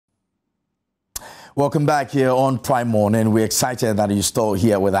Welcome back here on Prime Morning. We're excited that you're still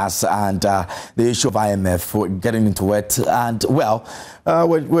here with us, and the issue of IMF, we're getting into it. And, well,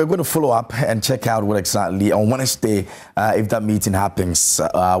 we're going to follow up and check out what exactly on Wednesday, if that meeting happens,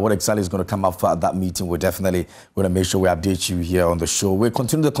 what exactly is going to come up for that meeting. We're definitely going to make sure we update you here on the show. We'll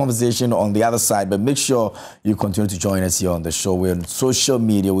continue the conversation on the other side, but make sure you continue to join us here on the show. We're on social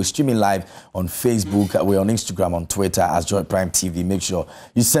media. We're streaming live on Facebook. We're on Instagram, on Twitter as Joy Prime TV. Make sure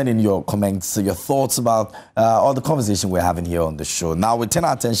you send in your comments, your thoughts about all the conversation we're having here on the show. Now we turn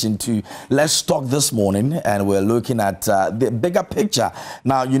our attention to Let's Talk this morning, and we're looking at the bigger picture.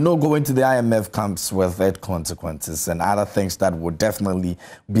 Now, you know, going to the IMF comes with its consequences and other things that would definitely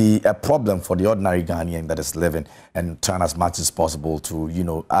be a problem for the ordinary Ghanaian that is living and trying as much as possible to, you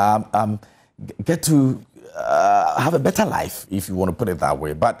know, get to have a better life, if you want to put it that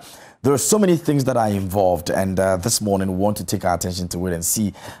way. But there are so many things that are involved, and this morning we want to take our attention to it and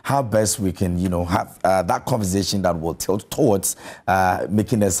see how best we can, you know, have that conversation that will tilt towards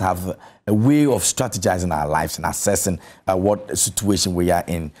making us have a way of strategizing our lives and assessing what situation we are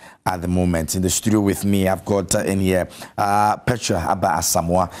in at the moment. In the studio with me, I've got in here Petra Abba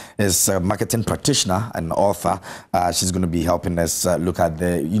Asamoah, is a marketing practitioner and author. She's going to be helping us look at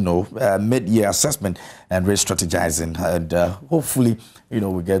the, you know, mid-year assessment and re-strategizing, and hopefully, you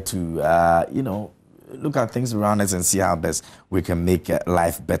know, we get to, you know, look at things around us and see how best we can make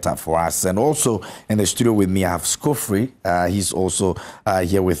life better for us. And also in the studio with me, I have Scofrey. He's also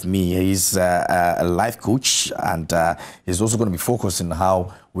here with me. He's a life coach, and he's also going to be focusing on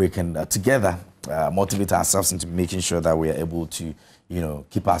how we can together motivate ourselves into making sure that we are able to, you know,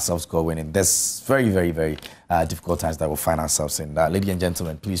 keep ourselves going in this very, very, very difficult times that we'll find ourselves in. Ladies and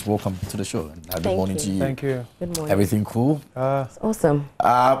gentlemen, please welcome to the show. And good morning to you. Thank you. Good morning. Everything cool? It's awesome.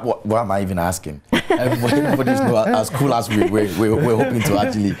 What am I even asking? Everybody's not as cool as we're hoping to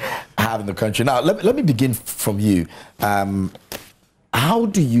actually have in the country. Now, let me begin from you. How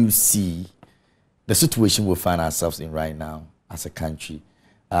do you see the situation we find ourselves in right now as a country?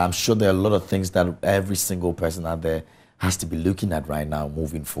 I'm sure there are a lot of things that every single person out there has to be looking at right now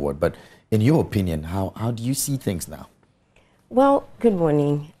moving forward. But in your opinion, how do you see things now? Well, good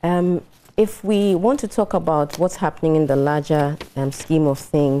morning. If we want to talk about what's happening in the larger scheme of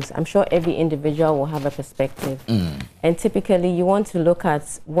things, I'm sure every individual will have a perspective. And typically, you want to look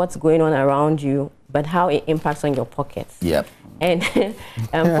at what's going on around you, but how it impacts on your pockets. Yep. And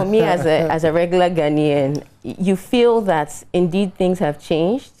for me, as a regular Ghanaian, you feel that indeed things have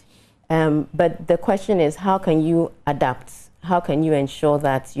changed. But the question is, how can you adapt? How can you ensure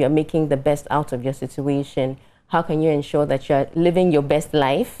that you're making the best out of your situation? How can you ensure that you're living your best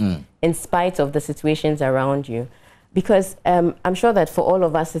life in spite of the situations around you? Because I'm sure that for all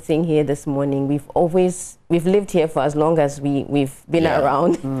of us sitting here this morning, we've lived here for as long as we've been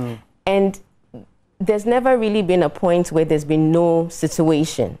around. And there's never really been a point where there's been no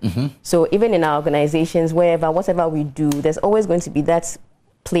situation. So even in our organizations, whatever we do, there's always going to be that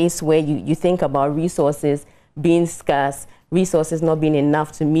place where you think about resources being scarce, resources not being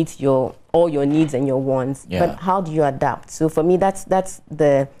enough to meet all your needs and your wants. But how do you adapt? So for me, that's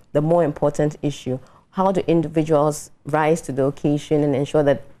the more important issue. How do individuals rise to the occasion and ensure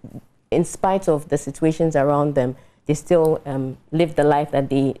that in spite of the situations around them, they still live the life that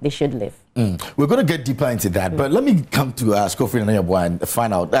they should live? We're going to get deeper into that, but let me come to Scofrey and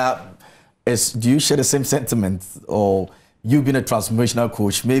find out, do you share the same sentiment, or you being a transformational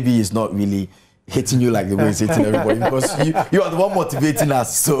coach, maybe it's not really hitting you like the way it's hitting everybody, because you are the one motivating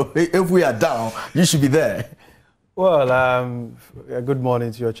us. So if we are down, you should be there. Well, good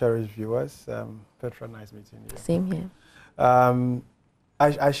morning to your cherished viewers. Petra, nice meeting you. Same here.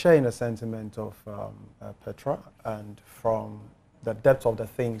 I share in the sentiment of Petra, and from the depth of the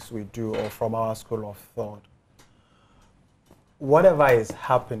things we do, or from our school of thought, whatever is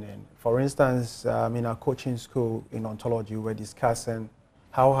happening, for instance, in our coaching school in ontology, we're discussing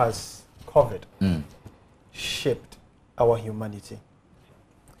how has COVID shaped our humanity.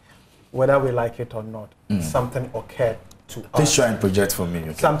 Whether we like it or not, something occurred to us. Please try and project for me.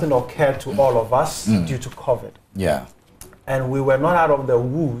 Okay? Something occurred to all of us due to COVID. Yeah. And we were not out of the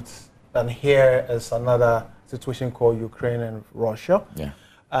woods, and here is another situation called Ukraine and Russia. Yeah.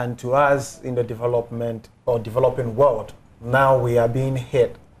 And to us in the development or developing world, now we are being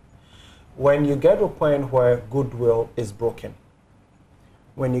hit. When you get to a point where goodwill is broken,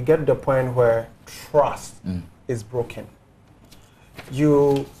 when you get to the point where trust is broken,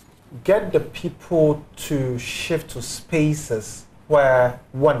 you get the people to shift to spaces where,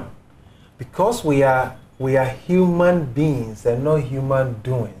 one, because we are human beings and not human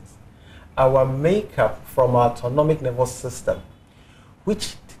doings, our makeup from our autonomic nervous system,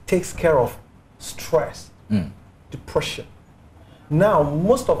 which takes care of stress, depression. Now,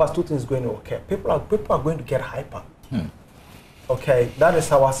 most of us, two things going to occur. People are going to get hyper. Okay, that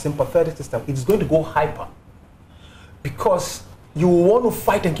is our sympathetic system. It's going to go hyper because you want to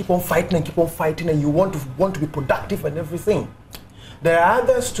fight and keep on fighting and keep on fighting, and you want to be productive and everything. There are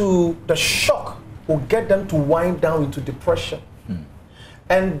others to the shock will get them to wind down into depression,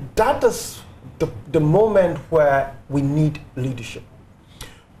 and that is the moment where we need leadership.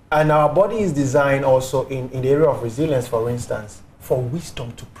 And our body is designed also in the area of resilience, for instance, for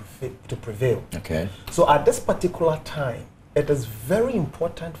wisdom to prevail. Okay. So at this particular time, it is very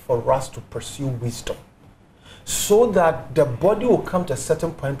important for us to pursue wisdom so that the body will come to a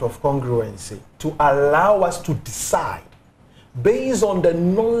certain point of congruency to allow us to decide based on the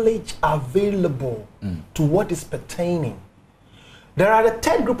knowledge available to what is pertaining. There are a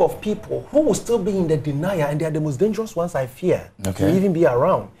third group of people who will still be in the denial, and they are the most dangerous ones, I fear, to even be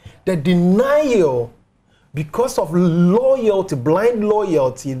around. The denial because of loyalty, blind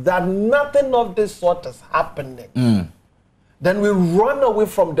loyalty, that nothing of this sort is happening. Then we run away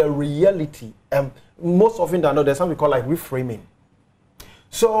from the reality. And most often than not, there's something we call like reframing.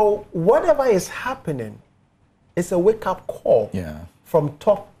 So whatever is happening is a wake-up call from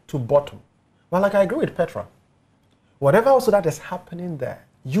top to bottom. Well, like I agree with Petra. Whatever also that is happening there,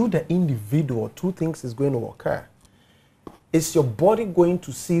 you, the individual, two things is going to occur. Is your body going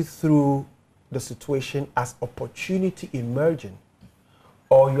to see through the situation as opportunity emerging,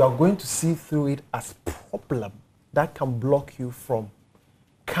 or you are going to see through it as problem that can block you from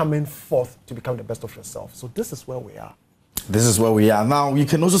coming forth to become the best of yourself? So this is where we are. This is where we are. Now, you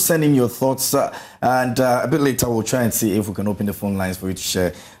can also send in your thoughts, and a bit later we'll try and see if we can open the phone lines for you to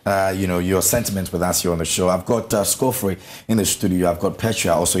share, your sentiments with us here on the show. I've got Scofrey in the studio. I've got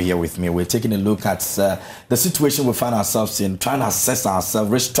Petra also here with me. We're taking a look at the situation we find ourselves in, trying to assess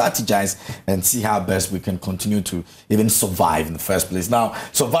ourselves, re-strategize, and see how best we can continue to even survive in the first place. Now,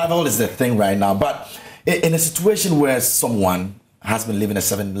 survival is the thing right now, but in a situation where someone has been living a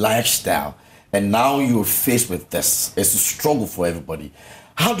certain lifestyle, and now you're faced with this, it's a struggle for everybody.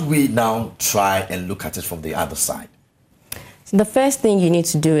 How do we now try and look at it from the other side? So the first thing you need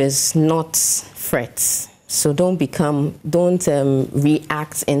to do is not fret. So don't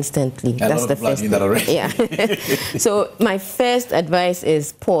react instantly. That's the first thing. That already. Yeah. So my first advice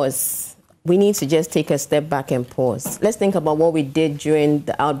is pause. We need to just take a step back and pause. Let's think about what we did during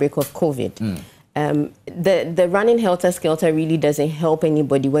the outbreak of COVID. The running helter-skelter really doesn't help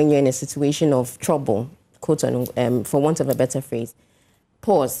anybody when you're in a situation of trouble, quote unquote, for want of a better phrase.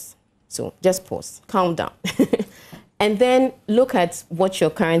 Pause. So just pause, calm down. And then look at what your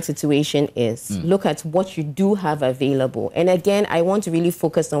current situation is. Look at what you do have available. And again, I want to really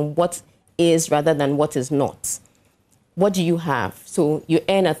focus on what is rather than what is not. What do you have? So you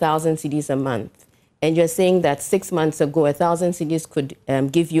earn 1,000 cedis a month, and you're saying that 6 months ago, 1,000 cedis could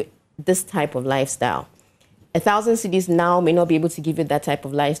give you this type of lifestyle. 1,000 cedis now may not be able to give you that type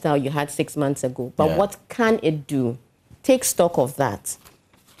of lifestyle you had 6 months ago. But what can it do? Take stock of that.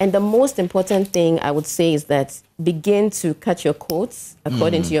 And the most important thing I would say is that begin to cut your coats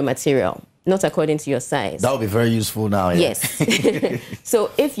according to your material, not according to your size. That would be very useful now. Yeah. Yes. So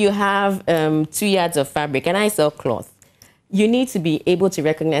if you have 2 yards of fabric, and I sell cloth, you need to be able to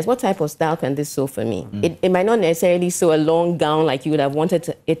recognize what type of style can this sew for me. It might not necessarily sew a long gown like you would have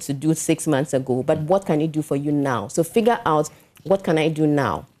wanted it to do 6 months ago, but what can it do for you now? So figure out, what can I do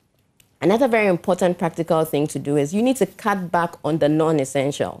now? Another very important practical thing to do is you need to cut back on the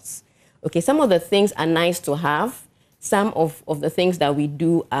non-essentials. Okay, some of the things are nice to have. Some of the things that we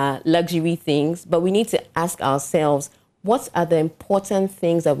do are luxury things, but we need to ask ourselves, what are the important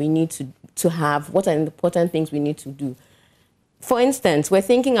things that we need to have? What are the important things we need to do? For instance, we're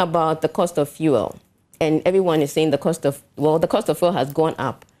thinking about the cost of fuel, and everyone is saying the cost of fuel has gone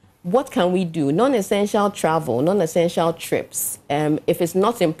up. What can we do? Non-essential travel, non-essential trips. If it's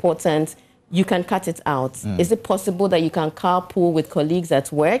not important, you can cut it out. Is it possible that you can carpool with colleagues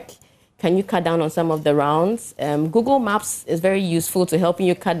at work? Can you cut down on some of the rounds? Google Maps is very useful to helping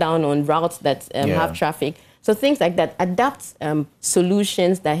you cut down on routes that have traffic. So things like that. Adapt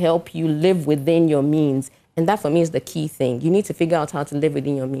solutions that help you live within your means. And that, for me, is the key thing. You need to figure out how to live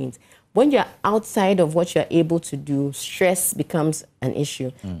within your means. When you're outside of what you're able to do, stress becomes an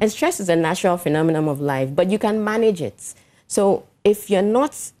issue. And stress is a natural phenomenon of life, but you can manage it. So if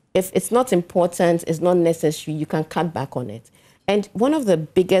it's not important, it's not necessary, you can cut back on it. And one of the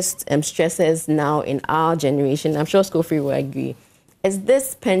biggest stresses now in our generation, I'm sure Scofrey will agree, is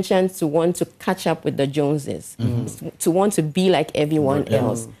this penchant to want to catch up with the Joneses, to want to be like everyone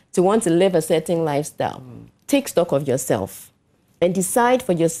else, to want to live a certain lifestyle. Take stock of yourself. and decide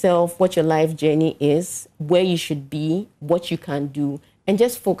for yourself what your life journey is, where you should be, what you can do, and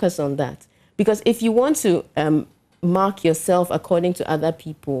just focus on that. Because if you want to mark yourself according to other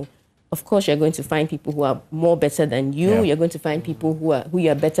people, of course, you're going to find people who are more better than you. Yeah. You're going to find people who you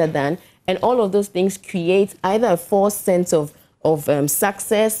are better than. And all of those things create either a false sense of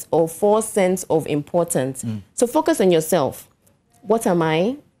success or false sense of importance. So focus on yourself. What am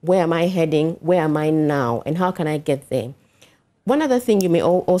I? Where am I heading? Where am I now? And how can I get there? One other thing you may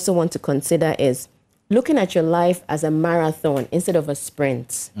also want to consider is looking at your life as a marathon instead of a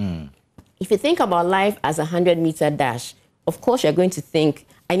sprint. If you think about life as a 100-meter dash, of course, you're going to think,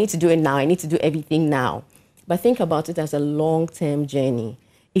 I need to do it now. I need to do everything now. But think about it as a long-term journey.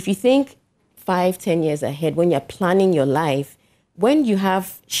 If you think 5, 10 years ahead, when you're planning your life, when you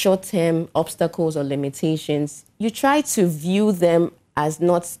have short-term obstacles or limitations, you try to view them as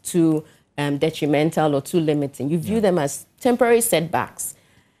not too detrimental or too limiting. You view them as temporary setbacks.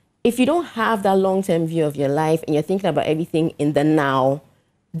 If you don't have that long-term view of your life and you're thinking about everything in the now,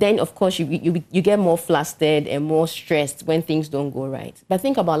 then, of course, you get more flustered and more stressed when things don't go right. But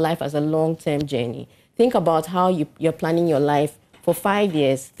think about life as a long-term journey. Think about how you're planning your life for 5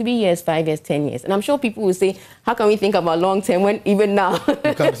 years, 3 years, 5 years, 10 years. And I'm sure people will say, how can we think about long-term when even now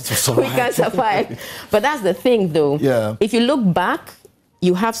we can't survive? But that's the thing, though. Yeah. If you look back,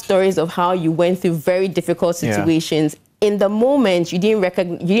 you have stories of how you went through very difficult situations. Yeah. In the moment, you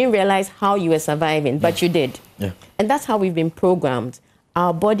didn't realize how you were surviving, but you did. Yeah. And that's how we've been programmed.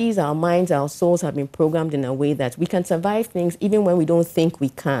 Our bodies, our minds, our souls have been programmed in a way that we can survive things even when we don't think we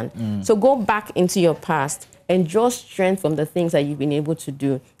can. So go back into your past and draw strength from the things that you've been able to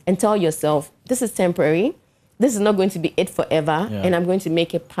do and tell yourself, this is temporary, this is not going to be it forever, and I'm going to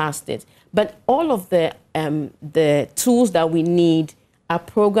make it past it. But all of the tools that we need are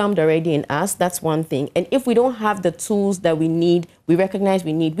programmed already in us. That's one thing. And if we don't have the tools that we need, we recognize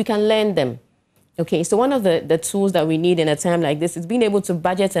we need, we can learn them. Okay, so one of the tools that we need in a time like this is being able to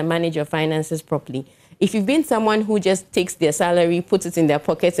budget and manage your finances properly. If you've been someone who just takes their salary, puts it in their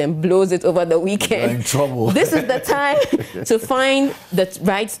pockets and blows it over the weekend, you're in trouble. This is the time to find the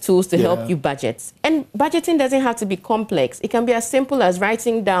right tools to help you budget. And budgeting doesn't have to be complex. It can be as simple as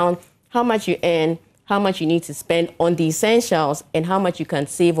writing down how much you earn, how much you need to spend on the essentials, and how much you can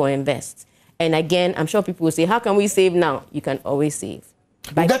save or invest. And again, I'm sure people will say, how can we save now? You can always save.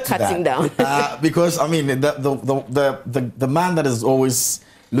 By cutting down. Because, I mean, the man that is always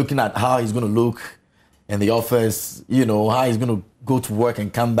looking at how he's going to look in the office, you know, how he's going to go to work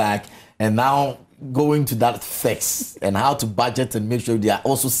and come back, and now going to that fix and how to budget and make sure they are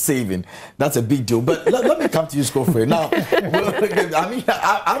also saving, that's a big deal. But let me come to you, Scofield. Now, I mean,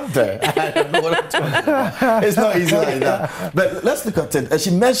 I'm there. I don't know what I'm talking about. It's not easy like that. But let's look at it.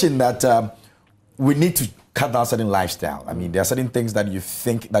 She mentioned that we need to cut down certain lifestyle. I mean, there are certain things that you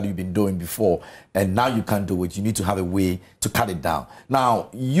think that you've been doing before, and now you can't do it. You need to have a way to cut it down. Now,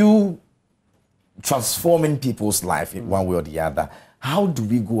 you transforming people's life in one way or the other. How do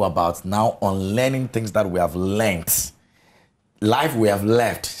we go about now unlearning things that we have learned, life we have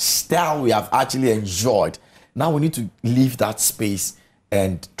left, style we have actually enjoyed? Now we need to leave that space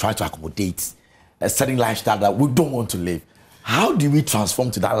and try to accommodate a certain lifestyle that we don't want to live. How do we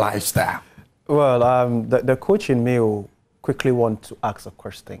transform to that lifestyle? Well, the coach in me will quickly want to ask a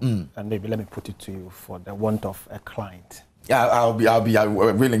question, and maybe let me put it to you for the want of a client. Yeah, I'll be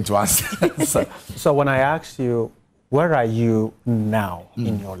willing to answer. So when I ask you, where are you now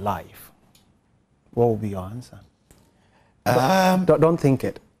in your life? What will be your answer? Don't think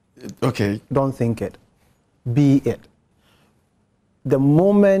it. Okay. Don't think it. Be it. The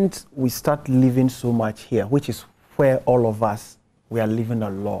moment we start living so much here, which is where all of us, we are living a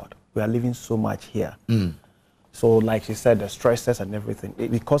lot. We are living so much here. So like she said, the stresses and everything,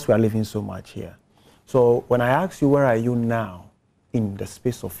 because we are living so much here. So when I ask you, where are you now in the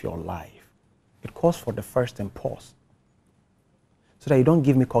space of your life? It calls for the first and pause, so that you don't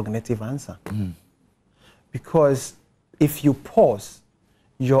give me cognitive answer. Because if you pause,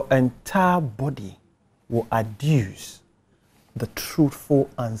 your entire body will adduce the truthful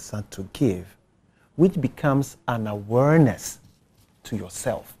answer to give, which becomes an awareness to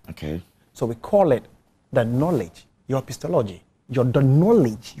yourself. Okay. So we call it the knowledge, your epistemology, the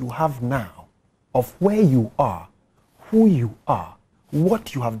knowledge you have now of where you are, who you are,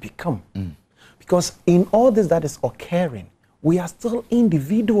 what you have become. Because in all this that is occurring, we are still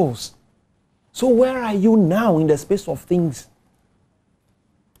individuals. So where are you now in the space of things?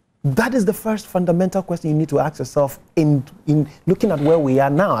 That is the first fundamental question you need to ask yourself in looking at where we are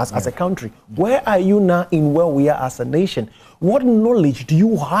now as a country. Where are you now in where we are as a nation? What knowledge do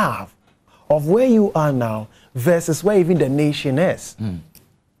you have of where you are now versus where even the nation is.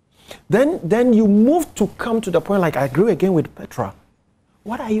 Then you move to come to the point, like I agree again with Petra.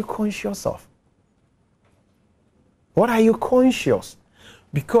 What are you conscious of? What are you conscious?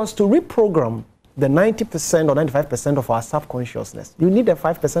 Because to reprogram the 90% or 95% of our subconsciousness, you need the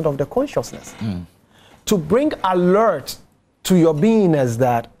 5% of the consciousness. To bring alert to your being as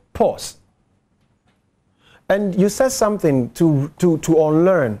that pause. And you said something to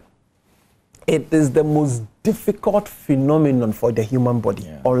unlearn. It is the most difficult phenomenon for the human body,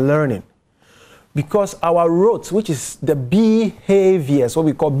 unlearning. Because our roots, which is the behaviors, what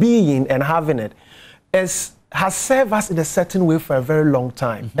we call being and having it, has served us in a certain way for a very long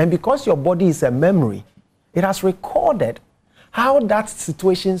time. And because your body is a memory, it has recorded how that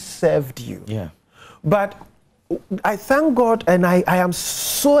situation served you. But I thank God, and I am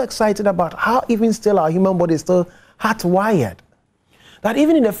so excited about how even still our human body is still hardwired. That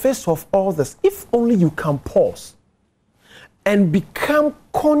even in the face of all this, if only you can pause and become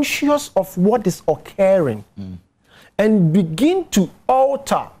conscious of what is occurring and begin to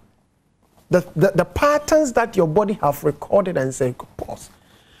alter the patterns that your body have recorded and say, pause.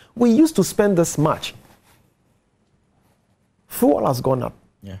 We used to spend this much. Fuel has gone up.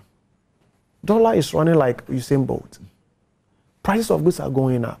 Dollar is running like Usain Bolt. Prices of goods are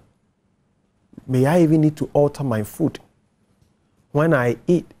going up. May I even need to alter my food? When I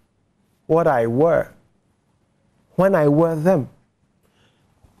eat, what I wear, when I wear them.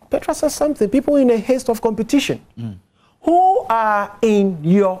 Petra says something, people in a haste of competition who are in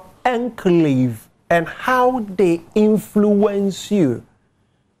your enclave and how they influence you.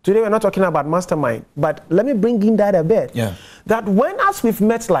 Today we're not talking about mastermind, but let me bring in that a bit. That when as we've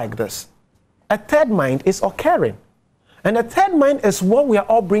met like this, a third mind is occurring. And a third mind is what we are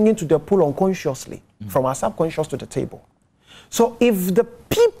all bringing to the pool unconsciously, from our subconscious to the table. So if the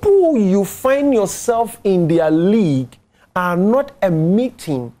people you find yourself in their league are not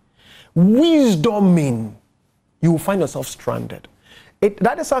emitting wisdom, you will find yourself stranded.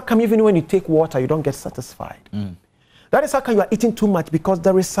 That is how come even when you take water, you don't get satisfied. That is how come you are eating too much, because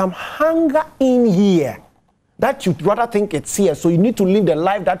there is some hunger in here that you'd rather think it's here. So you need to live the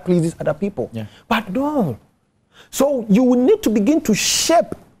life that pleases other people. But no. So you will need to begin to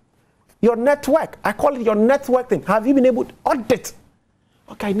shape your network. I call it your network thing. Have you been able to audit?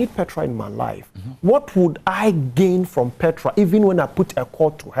 Okay, I need Petra in my life. What would I gain from Petra, even when I put a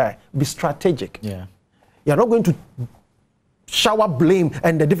call to her? Be strategic. You're not going to shower blame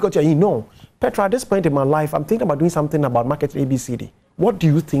and the difficulty. You know, Petra, at this point in my life, I'm thinking about doing something about marketing ABCD. What do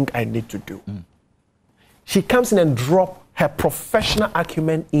you think I need to do? She comes in and drops her professional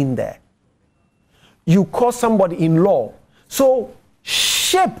acumen in there. You call somebody in law. So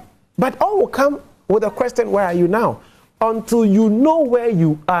shape, but all will come with a question, where are you now? Until you know where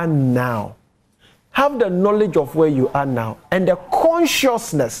you are now. Have the knowledge of where you are now and the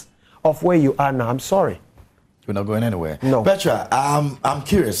consciousness of where you are now. I'm sorry. You're not going anywhere. No. Petra, I'm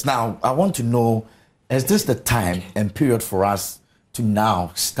curious. Now, I want to know, is this the time and period for us to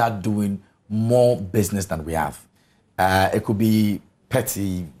now start doing more business than we have? It could be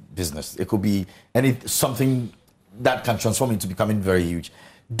petty business. It could be something that can transform into becoming very huge.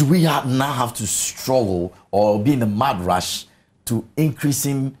 Do we now have to struggle or be in a mad rush to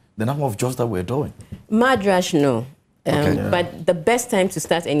increasing the number of jobs that we're doing? Mad rush, no. But the best time to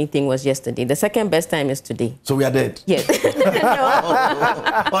start anything was yesterday. The second best time is today. So we are dead? Yes. No.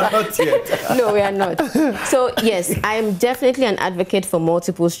 Or not yet? No, we are not. So yes, I am definitely an advocate for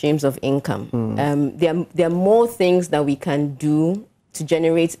multiple streams of income. There are more things that we can do to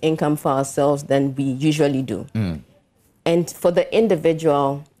generate income for ourselves than we usually do. And for the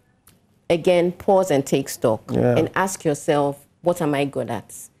individual, again, pause and take stock and ask yourself, what am I good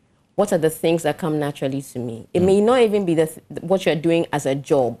at? What are the things that come naturally to me? It may not even be what you're doing as a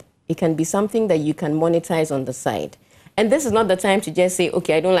job. It can be something that you can monetize on the side. And this is not the time to just say,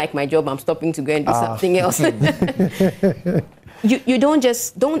 okay, I don't like my job, I'm stopping to go and do something else. You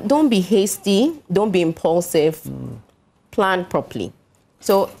don't be hasty, don't be impulsive, plan properly.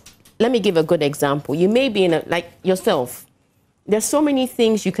 So let me give a good example. You may be like yourself. There's so many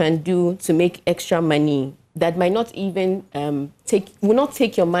things you can do to make extra money that might not even will not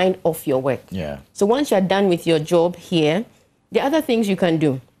take your mind off your work. So once you're done with your job here, there are other things you can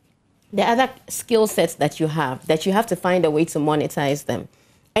do. There are other skill sets that you have to find a way to monetize them.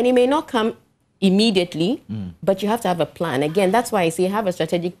 And it may not come immediately, but you have to have a plan. Again, that's why I say have a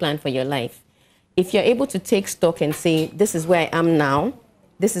strategic plan for your life. If you're able to take stock and say, this is where I am now,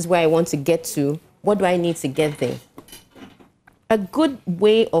 this is where I want to get to, what do I need to get there? A good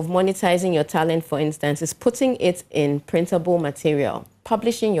way of monetizing your talent, for instance, is putting it in printable material,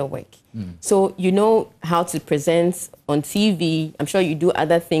 publishing your work. So you know how to present on TV. I'm sure you do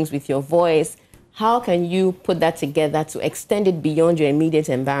other things with your voice. How can you put that together to extend it beyond your immediate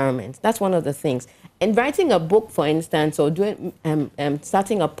environment? That's one of the things. And writing a book, for instance, or doing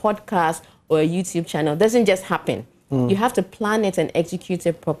starting a podcast or a YouTube channel doesn't just happen. You have to plan it and execute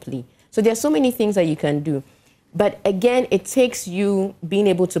it properly. So there are so many things that you can do. But again, it takes you being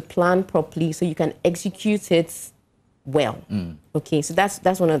able to plan properly so you can execute it well. Okay, so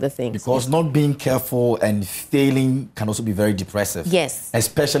that's one of the things. Because not being careful and failing can also be very depressive. Yes.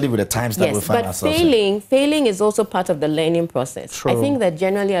 Especially with the times that we find ourselves in. But failing is also part of the learning process. True. I think that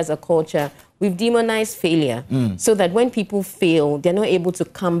generally as a culture, we've demonized failure so that when people fail, they're not able to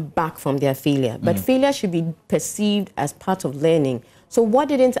come back from their failure. But failure should be perceived as part of learning. So what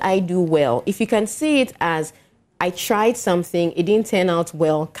didn't I do well? If you can see it as, I tried something, it didn't turn out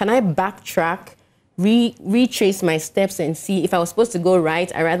well, can I backtrack, retrace my steps and see if I was supposed to go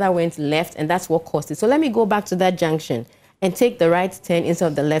right, I rather went left, and that's what caused it. So let me go back to that junction and take the right turn instead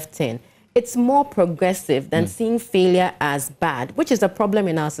of the left turn. It's more progressive than seeing failure as bad, which is a problem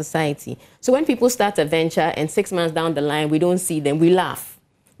in our society. So when people start a venture and 6 months down the line, we don't see them, we laugh.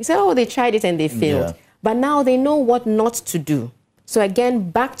 We say, oh, they tried it and they failed. Yeah. But now they know what not to do. So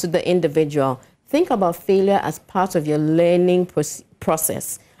again, back to the individual. Think about failure as part of your learning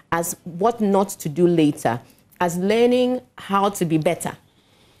process, as what not to do later, as learning how to be better.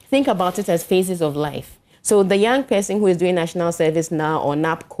 Think about it as phases of life. So the young person who is doing national service now or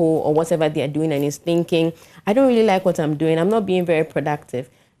NAPCO or whatever they are doing and is thinking, I don't really like what I'm doing, I'm not being very productive.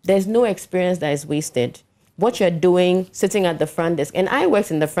 There's no experience that is wasted. What you're doing, sitting at the front desk, and I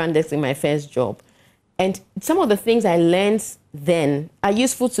worked in the front desk in my first job. And some of the things I learned then are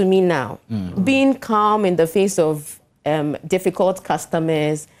useful to me now. Being calm in the face of difficult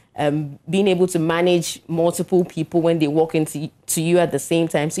customers, being able to manage multiple people when they walk into you at the same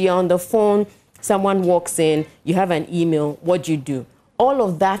time. So you're on the phone, someone walks in, you have an email, what do you do? All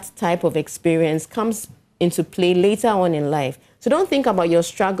of that type of experience comes into play later on in life. So don't think about your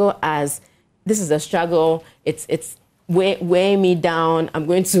struggle as, this is a struggle, it's weighing me down, I'm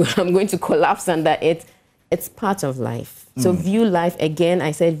going to collapse under it. It's part of life. So view life, again,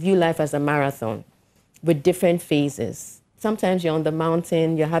 I said view life as a marathon with different phases. Sometimes you're on the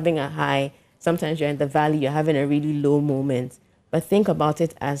mountain, you're having a high. Sometimes you're in the valley, you're having a really low moment. But think about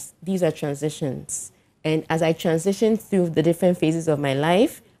it as these are transitions. And as I transition through the different phases of my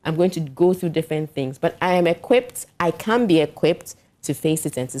life, I'm going to go through different things. But I am equipped, I can be equipped to face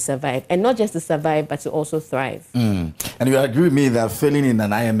it and to survive. And not just to survive, but to also thrive. And you agree with me that failing in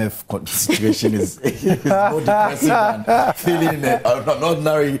an IMF situation is more depressing than failing in an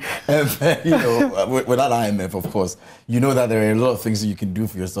ordinary, without IMF, of course. You know that there are a lot of things that you can do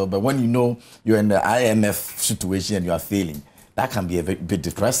for yourself, but when you know you're in the IMF situation and you are failing, that can be a bit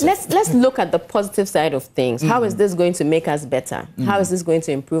depressing. Let's look at the positive side of things. How is this going to make us better? How is this going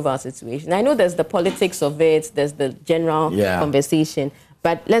to improve our situation? I know there's the politics of it, there's the general conversation,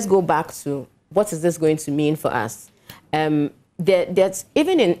 but let's go back to what is this going to mean for us? That's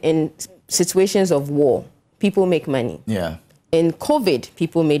even in situations of war, people make money. Yeah. In COVID,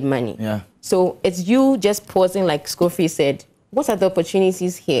 people made money. Yeah. So it's you just pausing, like Scofield said, what are the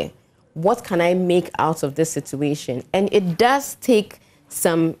opportunities here? What can I make out of this situation? And it does take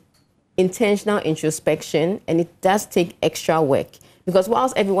some intentional introspection, and it does take extra work. Because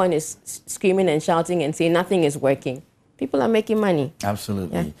whilst everyone is screaming and shouting and saying nothing is working, people are making money.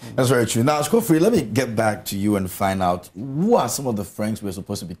 Absolutely. Yeah. That's very true. Now, Scofield, let me get back to you and find out who are some of the friends we're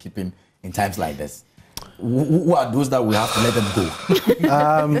supposed to be keeping in times like this? Who are those that we have to let them go?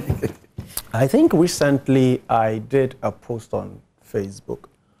 I think recently I did a post on Facebook.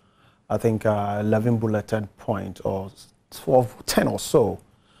 I think 11 bulleted point or 12, 10 or so,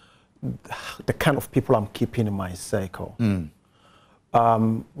 the kind of people I'm keeping in my circle.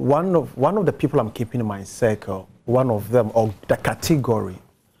 One of the people I'm keeping in my circle, one of them, or the category,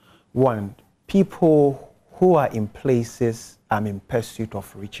 one, people who are in places I'm in pursuit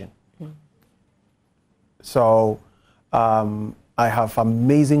of reaching. So I have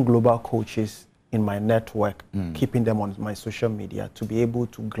amazing global coaches in my network, keeping them on my social media to be able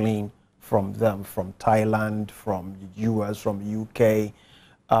to glean from them, from Thailand, from US, from UK.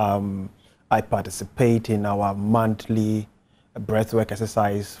 I participate in our monthly breathwork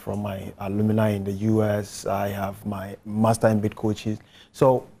exercise from my alumni in the US. I have my master MBIT coaches.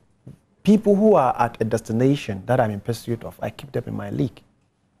 So people who are at a destination that I'm in pursuit of, I keep them in my league.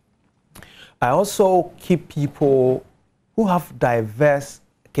 I also keep people who have diverse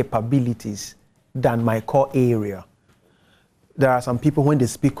capabilities than my core area. There are some people, when they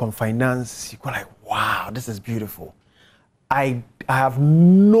speak on finance, you go like, wow, this is beautiful. I have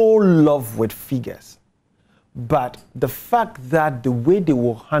no love with figures. But the fact that the way they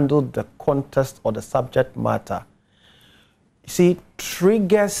will handle the context or the subject matter, see,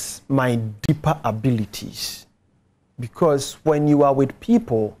 triggers my deeper abilities. Because when you are with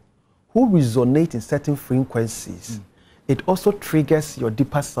people who resonate in certain frequencies, it also triggers your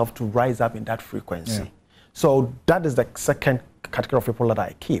deeper self to rise up in that frequency. Yeah. So that is the second category of people that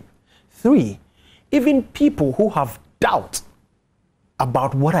I keep. 3, even people who have doubt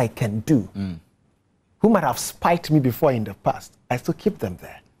about what I can do, who might have spiked me before in the past, I still keep them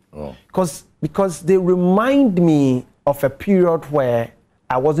there. Oh. Because they remind me of a period where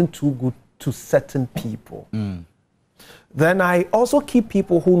I wasn't too good to certain people. Then I also keep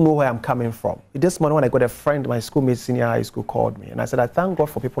people who know where I'm coming from. This morning when I got a friend, my schoolmate, senior high school, called me. And I said, I thank God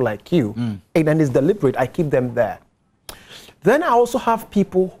for people like you. And then it's deliberate. I keep them there. Then I also have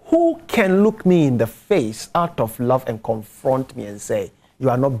people who can look me in the face out of love and confront me and say, you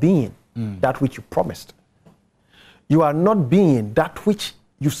are not being that which you promised. You are not being that which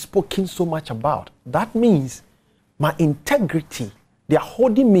you've spoken so much about. That means my integrity, they are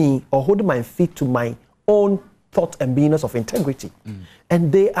holding me or holding my feet to my own thought and beingness of integrity.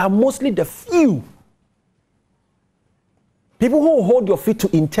 And they are mostly the few people who hold your feet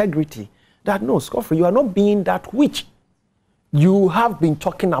to integrity. That no, Scoffrey, you are not being that which you have been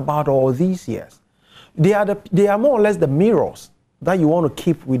talking about all these years. They are more or less the mirrors that you want to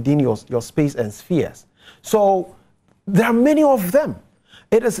keep within your space and spheres. So there are many of them.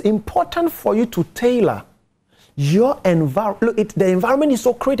 It is important for you to tailor your environment. Look, the environment is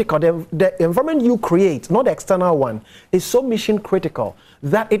so critical. The environment you create, not the external one, is so mission critical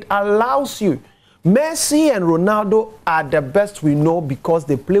that it allows you. Messi and Ronaldo are the best we know because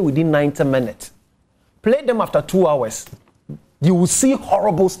they play within 90 minutes. Play them after 2 hours. You will see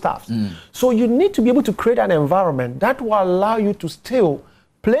horrible stuff. So you need to be able to create an environment that will allow you to still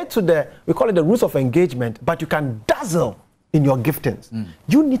play to we call it the rules of engagement, but you can dazzle in your giftings.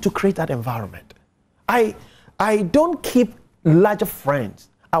 You need to create that environment. I don't keep larger friends.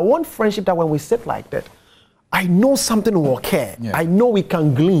 I want friendship that when we sit like that, I know something will care. Yeah. I know we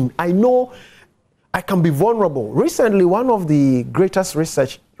can glean. I know I can be vulnerable. Recently, one of the greatest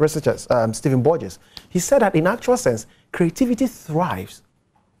researchers, Stephen Borges, he said that in actual sense, creativity thrives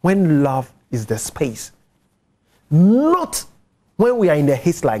when love is the space, not when we are in a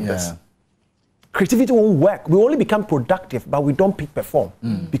haste like this. Creativity won't work. We only become productive, but we don't peak perform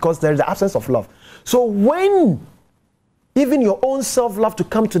because there is the absence of love. So when even your own self-love to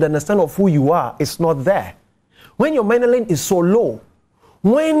come to the understanding of who you are is not there, when your melanin is so low,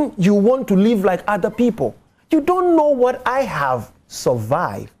 when you want to live like other people, you don't know what I have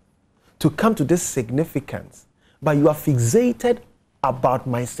survived to come to this significance, but you are fixated about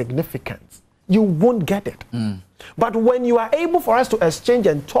my significance. You won't get it. But when you are able for us to exchange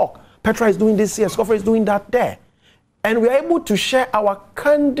and talk, Petra is doing this here, Scoffrey is doing that there, and we are able to share our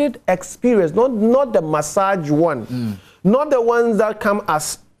candid experience, not the massage one, not the ones that come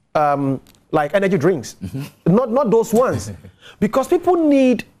as like energy drinks, not those ones, because people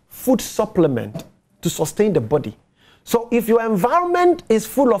need food supplement to sustain the body. So if your environment is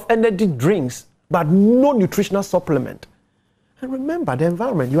full of energy drinks but no nutritional supplement, and remember the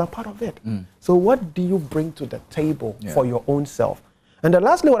environment, you are part of it. So what do you bring to the table for your own self? And then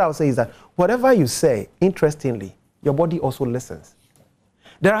lastly, what I would say is that whatever you say, interestingly, your body also listens.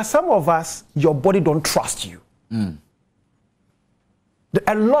 There are some of us, your body don't trust you.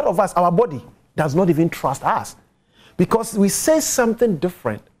 A lot of us, our body does not even trust us because we say something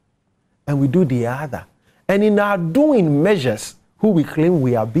different and we do the other. And in our doing measures who we claim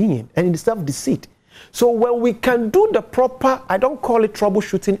we are being, and in self-deceit. So when we can do the proper, I don't call it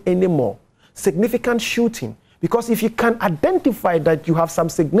troubleshooting anymore, significant shooting. Because if you can identify that you have some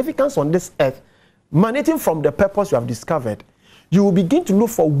significance on this earth, emanating from the purpose you have discovered, you will begin to look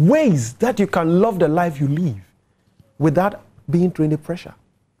for ways that you can love the life you live without being through any pressure.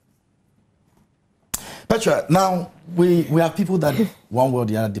 Petra, now we have people that one way or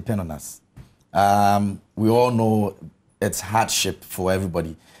the other depend on us. We all know it's hardship for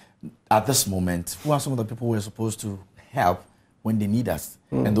everybody. At this moment, who are some of the people we're supposed to help when they need us?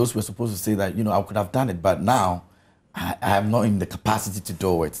 And those we're supposed to say that, you know, I could have done it, but now I am not in the capacity to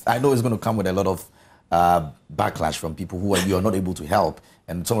do it. I know it's going to come with a lot of backlash from people who you are not able to help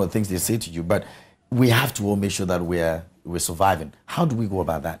and some of the things they say to you, but we have to all make sure that we're surviving. How do we go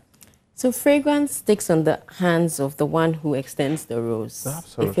about that? So fragrance sticks on the hands of the one who extends the rose.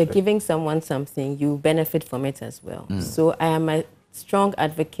 Absolutely. If you're giving someone something, you benefit from it as well. So I am a strong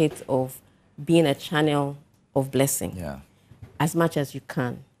advocate of being a channel of blessing as much as you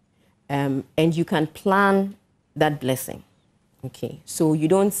can. And you can plan that blessing. Okay, so you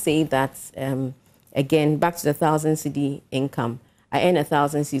don't say that, again, back to the 1,000 cedi income. I earn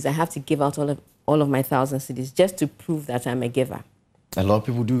 1,000 cedis, I have to give out all of my 1,000 cedis just to prove that I'm a giver. A lot of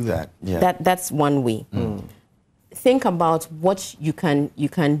people do that. Yeah. That's one way. Think about what you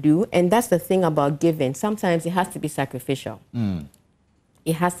can do, and that's the thing about giving. Sometimes it has to be sacrificial.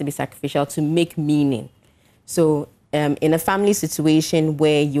 It has to be sacrificial to make meaning. So in a family situation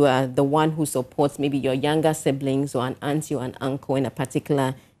where you are the one who supports maybe your younger siblings or an auntie or an uncle in a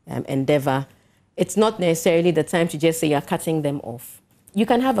particular endeavor, it's not necessarily the time to just say you're cutting them off. You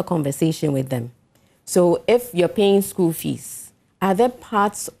can have a conversation with them. So if you're paying school fees, are there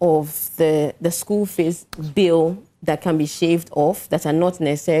parts of the school fees bill that can be shaved off that are not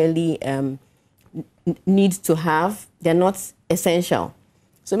necessarily need to have? They're not essential.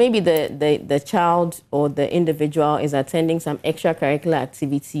 So maybe the child or the individual is attending some extracurricular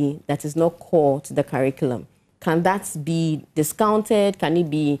activity that is not core to the curriculum. Can that be discounted? Can it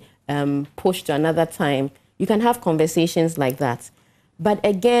be pushed to another time? You can have conversations like that. But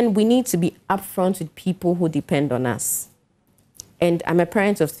again, we need to be upfront with people who depend on us. And I'm a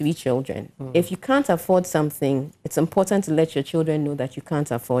parent of 3 children. If you can't afford something, it's important to let your children know that you can't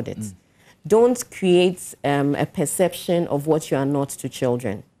afford it. Don't create a perception of what you are not to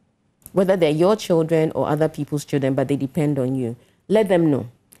children. Whether they're your children or other people's children, but they depend on you. Let them know.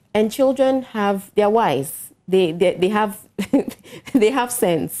 And children they're wise. They have they have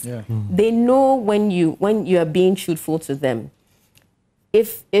sense. Yeah. They know when you are being truthful to them.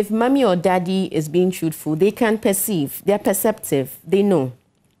 If mommy or daddy is being truthful, they can perceive. They're perceptive. They know.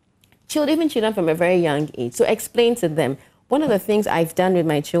 Even children from a very young age. So explain to them. One of the things I've done with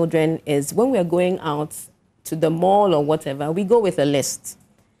my children is when we're going out to the mall or whatever, we go with a list.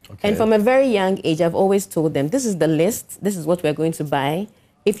 Okay. And from a very young age, I've always told them, this is the list. This is what we're going to buy.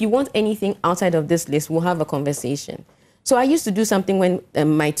 If you want anything outside of this list, we'll have a conversation. So I used to do something when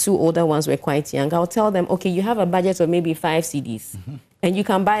my 2 older ones were quite young. I'll tell them, okay, you have a budget of maybe 5 cedis. And you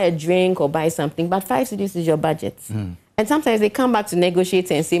can buy a drink or buy something, but 5 cedis is your budget. And sometimes they come back to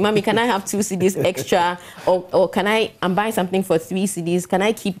negotiate and say, Mommy, can I have 2 cedis extra? Or I'm buying something for 3 cedis. Can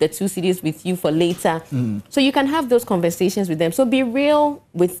I keep the 2 cedis with you for later? So you can have those conversations with them. So be real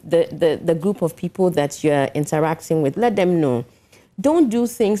with the group of people that you're interacting with. Let them know. Don't do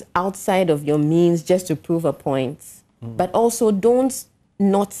things outside of your means just to prove a point. But also don't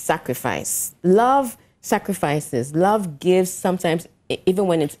not sacrifice. Love sacrifices. Love gives sometimes, even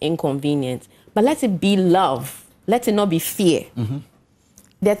when it's inconvenient. But let it be love. Let it not be fear.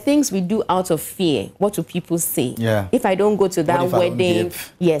 There are things we do out of fear. What do people say? Yeah. If I don't go to that wedding,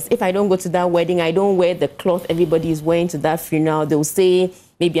 yes, if I don't go to that wedding, I don't wear the cloth everybody is wearing to that funeral, they'll say,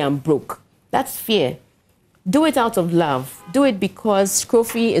 maybe I'm broke. That's fear. Do it out of love. Do it because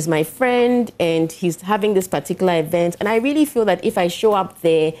Kofi is my friend and he's having this particular event. And I really feel that if I show up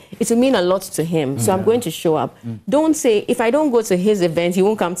there, it will mean a lot to him. So I'm going to show up. Don't say, if I don't go to his event, he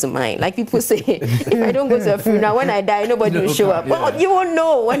won't come to mine. Like people say, if I don't go to a funeral, when I die, nobody will show up. Well, you won't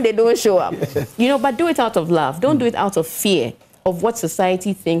know when they don't show up. But do it out of love. Don't do it out of fear of what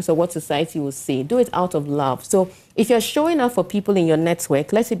society thinks or what society will say. Do it out of love. So if you're showing up for people in your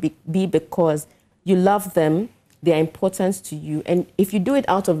network, let it be because you love them, they are important to you. And if you do it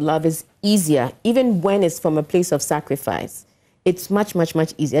out of love, it's easier, even when it's from a place of sacrifice. It's much, much,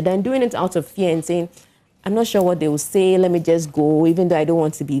 much easier than doing it out of fear and saying, I'm not sure what they will say, let me just go, even though I don't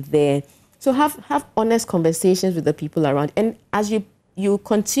want to be there. So have honest conversations with the people around. And as you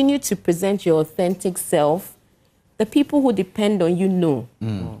continue to present your authentic self, the people who depend on you know.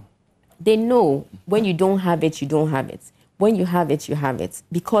 They know when you don't have it, you don't have it. When you have it, you have it.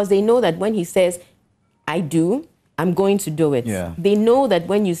 Because they know that when he says, I do, I'm going to do it. Yeah. They know that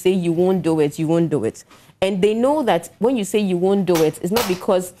when you say you won't do it, you won't do it. And they know that when you say you won't do it, it's not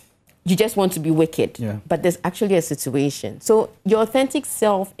because you just want to be wicked, but there's actually a situation. So your authentic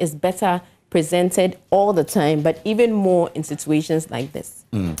self is better presented all the time, but even more in situations like this.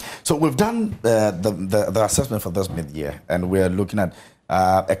 So we've done the assessment for this mid-year, and we're looking at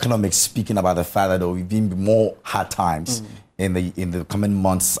economics, speaking about the fact that there will be more hard times in the coming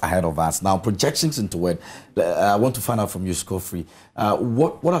months ahead of us. Now, projections into it, I want to find out from you, Skofri,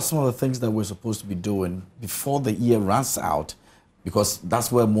 what are some of the things that we're supposed to be doing before the year runs out? Because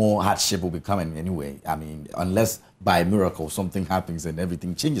that's where more hardship will be coming anyway. I mean, unless by miracle something happens and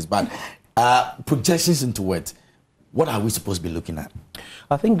everything changes. But projections into it, what are we supposed to be looking at?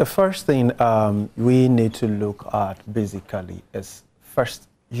 I think the first thing we need to look at basically is first,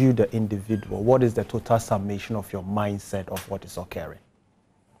 you the individual. What is the total summation of your mindset of what is occurring?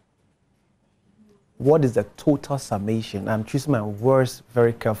 What is the total summation? I'm choosing my words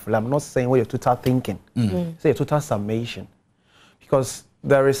very carefully. I'm not saying what your total thinking. Say your total summation. Because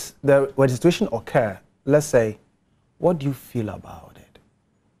when a situation occurs, let's say, what do you feel about it?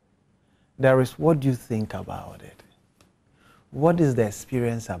 There is, what do you think about it? What is the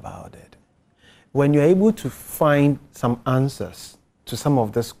experience about it? When you're able to find some answers to some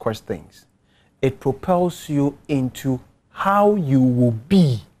of these questions, it propels you into how you will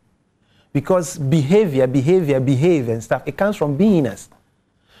be. Because behavior and stuff, it comes from beingness.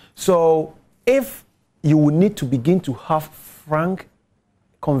 So if you will need to begin to have frank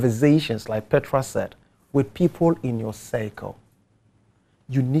conversations, like Petra said, with people in your circle,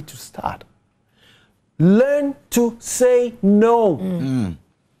 you need to start. Learn to say no.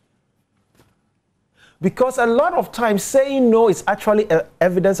 Because a lot of times saying no is actually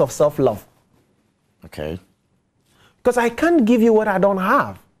evidence of self-love. Okay. Because I can't give you what I don't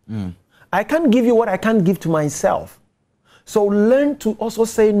have. I can't give you what I can't give to myself. So learn to also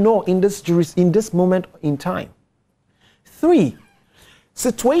say no in this moment in time. 3,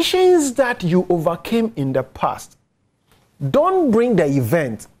 situations that you overcame in the past. Don't bring the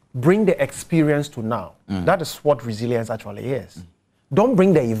event, bring the experience to now. That is what resilience actually is. Don't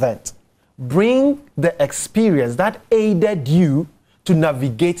bring the event. Bring the experience that aided you to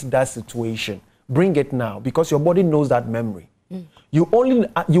navigate that situation. Bring it now, because your body knows that memory. You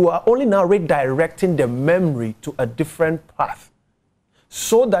are only now redirecting the memory to a different path,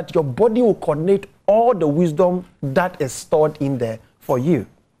 so that your body will coordinate all the wisdom that is stored in there for you.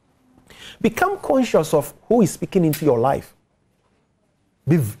 Become conscious of who is speaking into your life.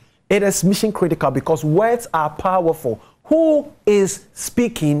 It is mission critical, because words are powerful. Who is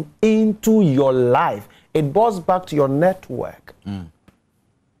speaking into your life? It boils back to your network.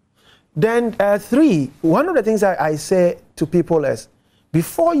 Then 3, one of the things I say to people is,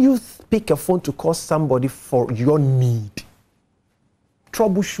 before you pick a phone to call somebody for your need,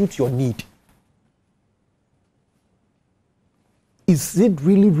 troubleshoot your need. Is it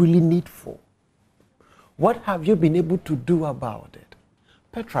really, really needful? What have you been able to do about it?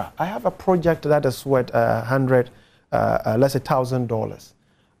 Petra, I have a project that is worth let's say $1,000.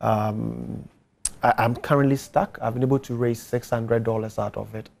 I'm currently stuck. I've been able to raise $600 out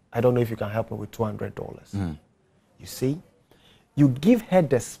of it. I don't know if you can help me with $200. You see, you give her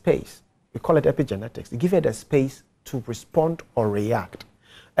the space. We call it epigenetics. You give her the space to respond or react.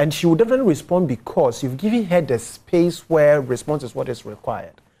 And she will definitely respond, because you've given her the space where response is what is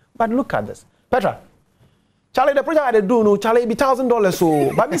required. But look at this. Petra, Charlie, the project I do, no, Charlie, it be $1,000.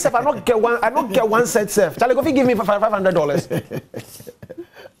 So, but me, I don't get one set safe. Charlie, go give me $500.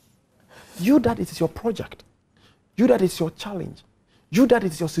 You, that it is your project. You, that is your challenge. You, that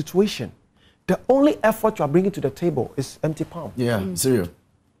is your situation. The only effort you are bringing to the table is empty palm. Yeah, serious.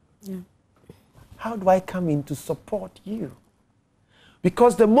 Yeah. How do I come in to support you?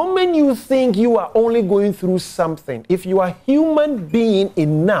 Because the moment you think you are only going through something, if you are human being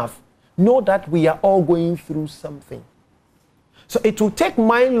enough, know that we are all going through something. So it will take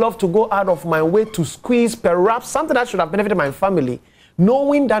my love to go out of my way to squeeze perhaps something that should have benefited my family,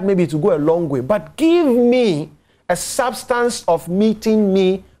 knowing that maybe it will go a long way. But give me a substance of meeting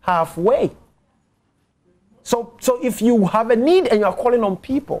me halfway. So if you have a need and you are calling on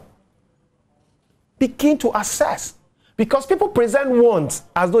people, begin to assess. Because people present wants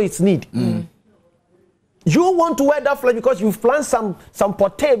as though it's need. You want to wear that flag because you've planned some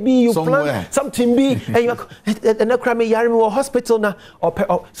potebi, you planned some timbi, and you're hospital now.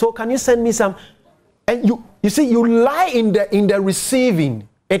 So can you send me some? And you see, you lie in the receiving.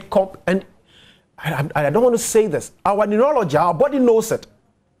 And I don't want to say this. Our neurology, our body knows it.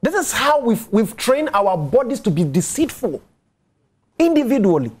 This is how we've trained our bodies to be deceitful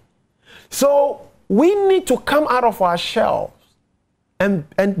individually. So we need to come out of our shells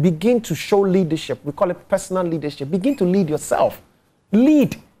and begin to show leadership. We call it personal leadership. Begin to lead yourself.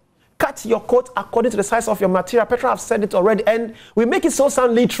 Lead. Cut your coat according to the size of your material. Petra have said it already, and we make it so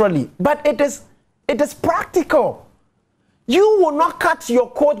sound literally, but it is practical. You will not cut your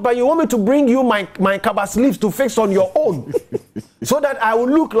coat, but you want me to bring you my kaba sleeves to fix on your own, so that I will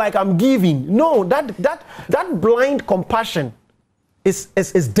look like I'm giving. No, that blind compassion is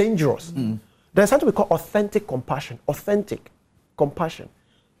dangerous. There's something we call authentic compassion. Authentic compassion.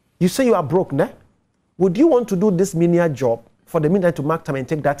 You say you are broke, ne? Would you want to do this menial job for the meantime to mark time and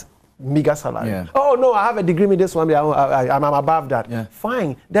take that meager salary? Yeah. Oh no, I have a degree in this one. I'm above that. Yeah.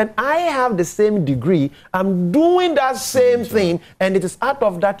 Fine. Then I have the same degree. I'm doing that same thing, and it is out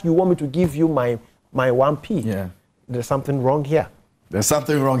of that you want me to give you my 1p. Yeah. There's something wrong here. There's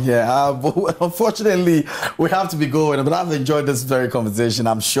something wrong here. But unfortunately, we have to be going. But I've enjoyed this very conversation.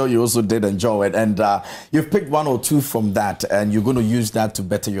 I'm sure you also did enjoy it. And you've picked one or two from that, and you're going to use that to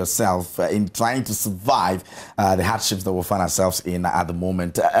better yourself in trying to survive the hardships that we find ourselves in at the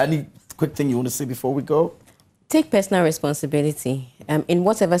moment. Any quick thing you want to say before we go? Take personal responsibility. In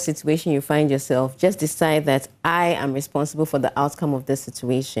whatever situation you find yourself, just decide that I am responsible for the outcome of this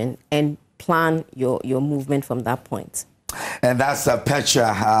situation and plan your movement from that point. And that's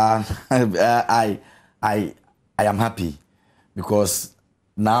Petra. I am happy because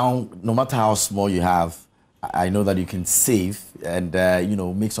now, no matter how small you have, I know that you can save and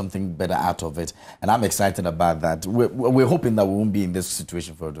make something better out of it. And I'm excited about that. We're hoping that we won't be in this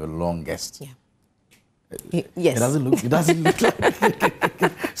situation for the longest. Yeah. Yes. It doesn't look like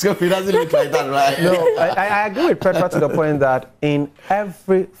Scofield, it doesn't look like that, right? No, I agree with Petra to the point that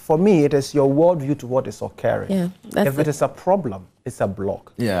for me, it is your worldview to what is occurring. Yeah, if it is a problem, it's a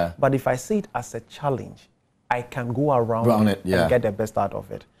block. Yeah. But if I see it as a challenge, I can go around it and get the best out of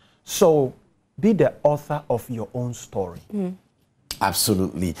it. So be the author of your own story. Mm.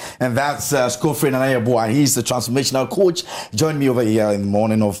 Absolutely. And that's Scofield Nanaye-Abuah. He's the transformational coach. Join me over here in the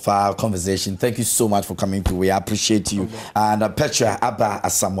morning of our conversation. Thank you so much for coming through. We appreciate you. And Petra Abba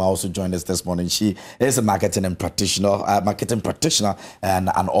Asamoah also joined us this morning. She is a marketing practitioner and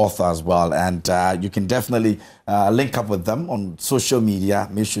an author as well. And you can definitely link up with them on social media.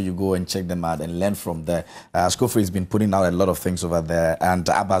 Make sure you go and check them out and learn from there. Scofield has been putting out a lot of things over there, and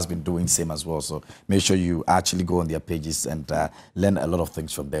Abba has been doing the same as well. So make sure you actually go on their pages and learn a lot of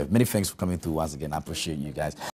things from there. Many thanks for coming through once again. I appreciate you guys.